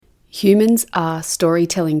Humans are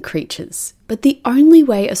storytelling creatures, but the only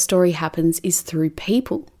way a story happens is through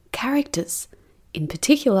people, characters, in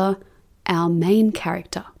particular, our main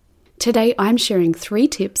character. Today I'm sharing 3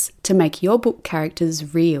 tips to make your book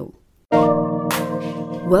characters real.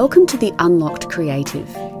 Welcome to the Unlocked Creative.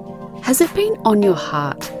 Has it been on your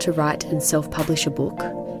heart to write and self-publish a book?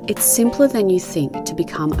 It's simpler than you think to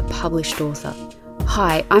become a published author.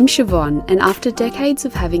 Hi, I'm Siobhan, and after decades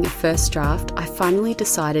of having a first draft, I finally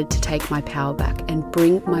decided to take my power back and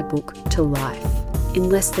bring my book to life. In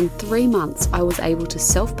less than 3 months, I was able to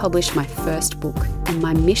self-publish my first book, and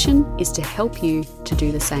my mission is to help you to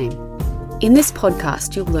do the same. In this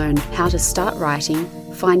podcast, you'll learn how to start writing,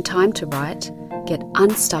 find time to write, get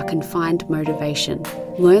unstuck and find motivation,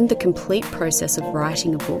 learn the complete process of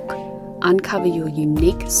writing a book, uncover your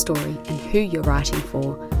unique story and who you're writing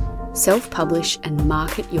for, self-publish and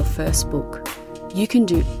market your first book. You can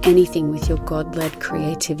do anything with your God-led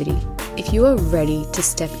creativity. If you are ready to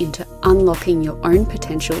step into unlocking your own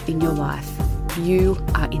potential in your life, you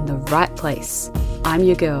are in the right place. I'm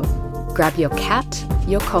your girl. Grab your cat,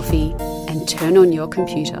 your coffee, and turn on your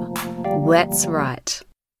computer. Let's write.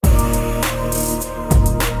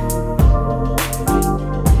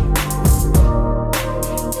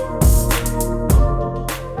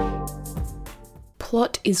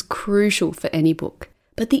 Plot is crucial for any book,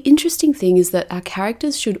 but the interesting thing is that our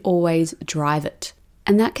characters should always drive it,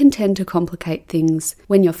 and that can tend to complicate things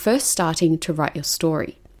when you're first starting to write your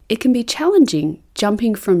story. It can be challenging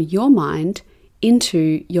jumping from your mind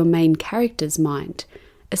into your main character's mind,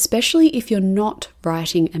 especially if you're not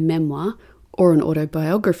writing a memoir or an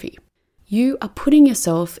autobiography. You are putting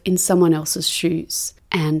yourself in someone else's shoes,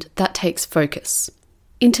 and that takes focus.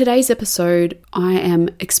 In today's episode, I am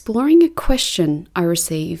exploring a question I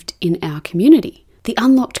received in our community, the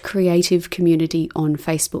Unlocked Creative community on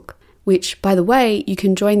Facebook, which, by the way, you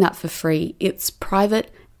can join that for free. It's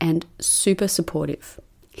private and super supportive.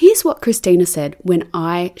 Here's what Christina said when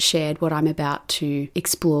I shared what I'm about to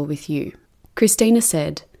explore with you. Christina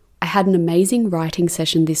said, "I had an amazing writing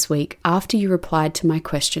session this week after you replied to my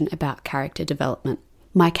question about character development.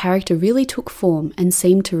 My character really took form and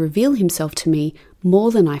seemed to reveal himself to me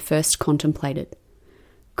more than I first contemplated."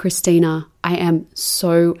 Christina, I am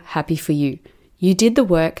so happy for you. You did the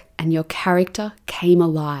work and your character came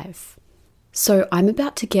alive. So I'm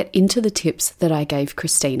about to get into the tips that I gave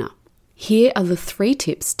Christina. Here are the 3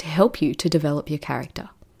 tips to help you to develop your character.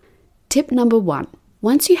 Tip number 1.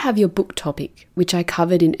 Once you have your book topic, which I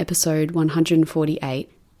covered in episode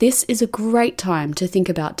 148, this is a great time to think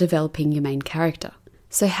about developing your main character.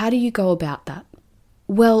 So how do you go about that?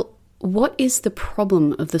 Well, what is the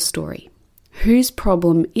problem of the story? Whose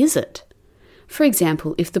problem is it? For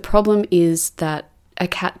example, if the problem is that a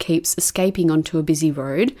cat keeps escaping onto a busy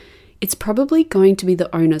road, it's probably going to be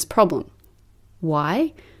the owner's problem.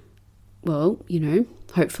 Why? Well,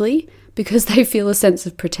 hopefully because they feel a sense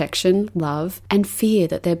of protection, love, and fear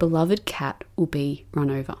that their beloved cat will be run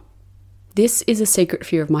over. This is a secret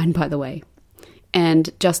fear of mine, by the way, and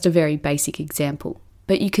just a very basic example.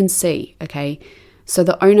 But you can see, okay, so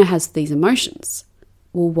the owner has these emotions.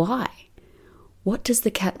 Well, why? What does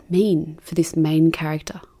the cat mean for this main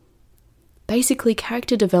character? Basically,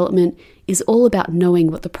 character development is all about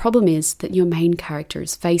knowing what the problem is that your main character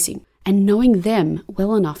is facing and knowing them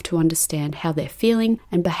well enough to understand how they're feeling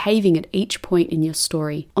and behaving at each point in your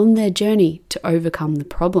story on their journey to overcome the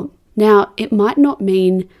problem. Now, it might not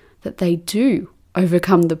mean that they do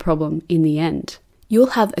overcome the problem in the end.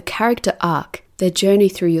 You'll have a character arc, their journey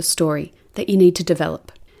through your story, that you need to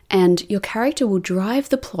develop. And your character will drive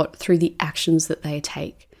the plot through the actions that they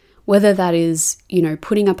take. Whether that is,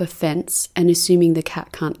 putting up a fence and assuming the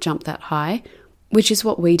cat can't jump that high, which is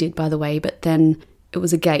what we did, by the way, but then it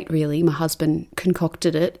was a gate, really. My husband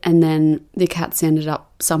concocted it, and then the cats ended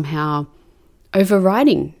up somehow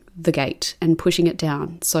overriding the gate and pushing it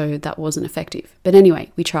down, so that wasn't effective. But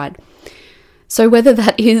anyway, we tried. So whether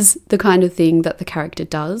that is the kind of thing that the character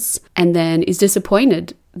does and then is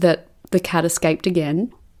disappointed that the cat escaped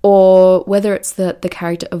again, or whether it's that the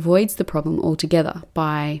character avoids the problem altogether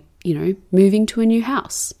by, moving to a new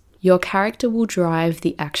house, your character will drive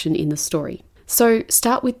the action in the story. So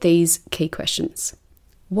start with these key questions.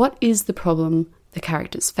 What is the problem the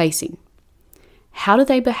character's facing? How do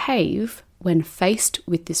they behave when faced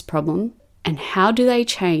with this problem? And how do they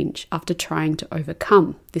change after trying to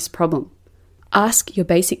overcome this problem? Ask your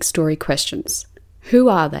basic story questions. Who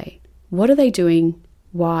are they? What are they doing?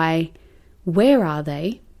 Why? Where are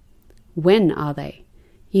they? When are they?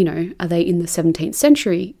 Are they in the 17th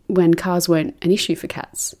century when cars weren't an issue for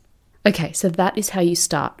cats? Okay, so that is how you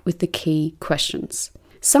start with the key questions.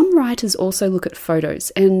 Some writers also look at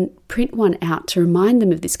photos and print one out to remind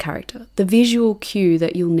them of this character, the visual cue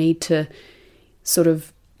that you'll need to sort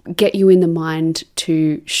of get you in the mind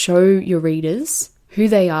to show your readers who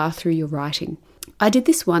they are through your writing. I did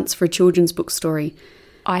this once for a children's book story.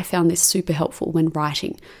 I found this super helpful when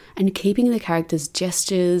writing and keeping the characters'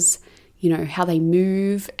 gestures, how they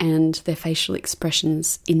move and their facial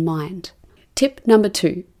expressions in mind. Tip number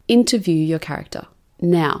 2, interview your character.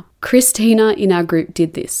 Now, Christina in our group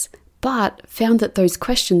did this, but found that those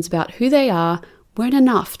questions about who they are weren't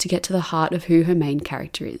enough to get to the heart of who her main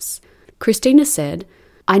character is. Christina said,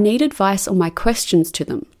 "I need advice on my questions to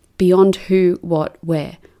them, beyond who, what,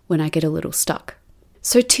 where, when I get a little stuck."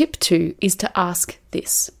 So tip 2 is to ask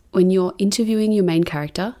this. When you're interviewing your main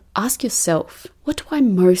character, ask yourself, what do I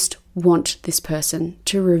most want this person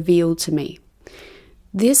to reveal to me?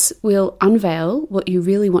 This will unveil what you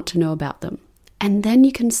really want to know about them. And then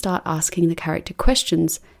you can start asking the character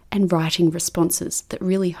questions and writing responses that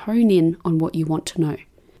really hone in on what you want to know.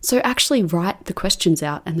 So actually write the questions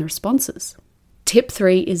out and the responses. Tip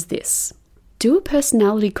 3 is this. Do a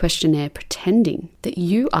personality questionnaire pretending that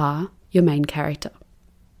you are your main character.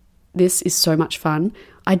 This is so much fun.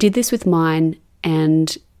 I did this with mine,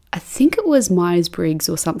 and I think it was Myers-Briggs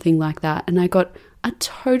or something like that, and I got a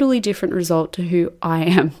totally different result to who I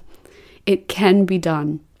am. It can be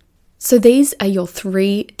done. So these are your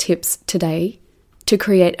 3 tips today to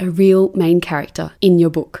create a real main character in your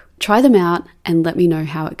book. Try them out and let me know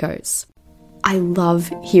how it goes. I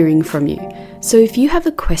love hearing from you. So if you have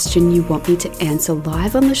a question you want me to answer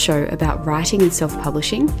live on the show about writing and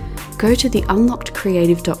self-publishing, go to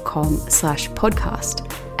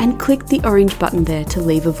theunlockedcreative.com/podcast and click the orange button there to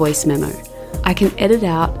leave a voice memo. I can edit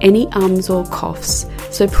out any ums or coughs,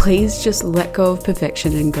 so please just let go of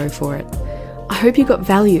perfection and go for it. I hope you got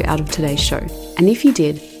value out of today's show, and if you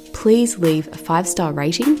did, please leave a 5-star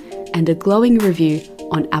rating and a glowing review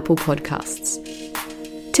on Apple Podcasts.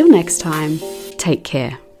 Till next time, take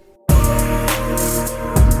care.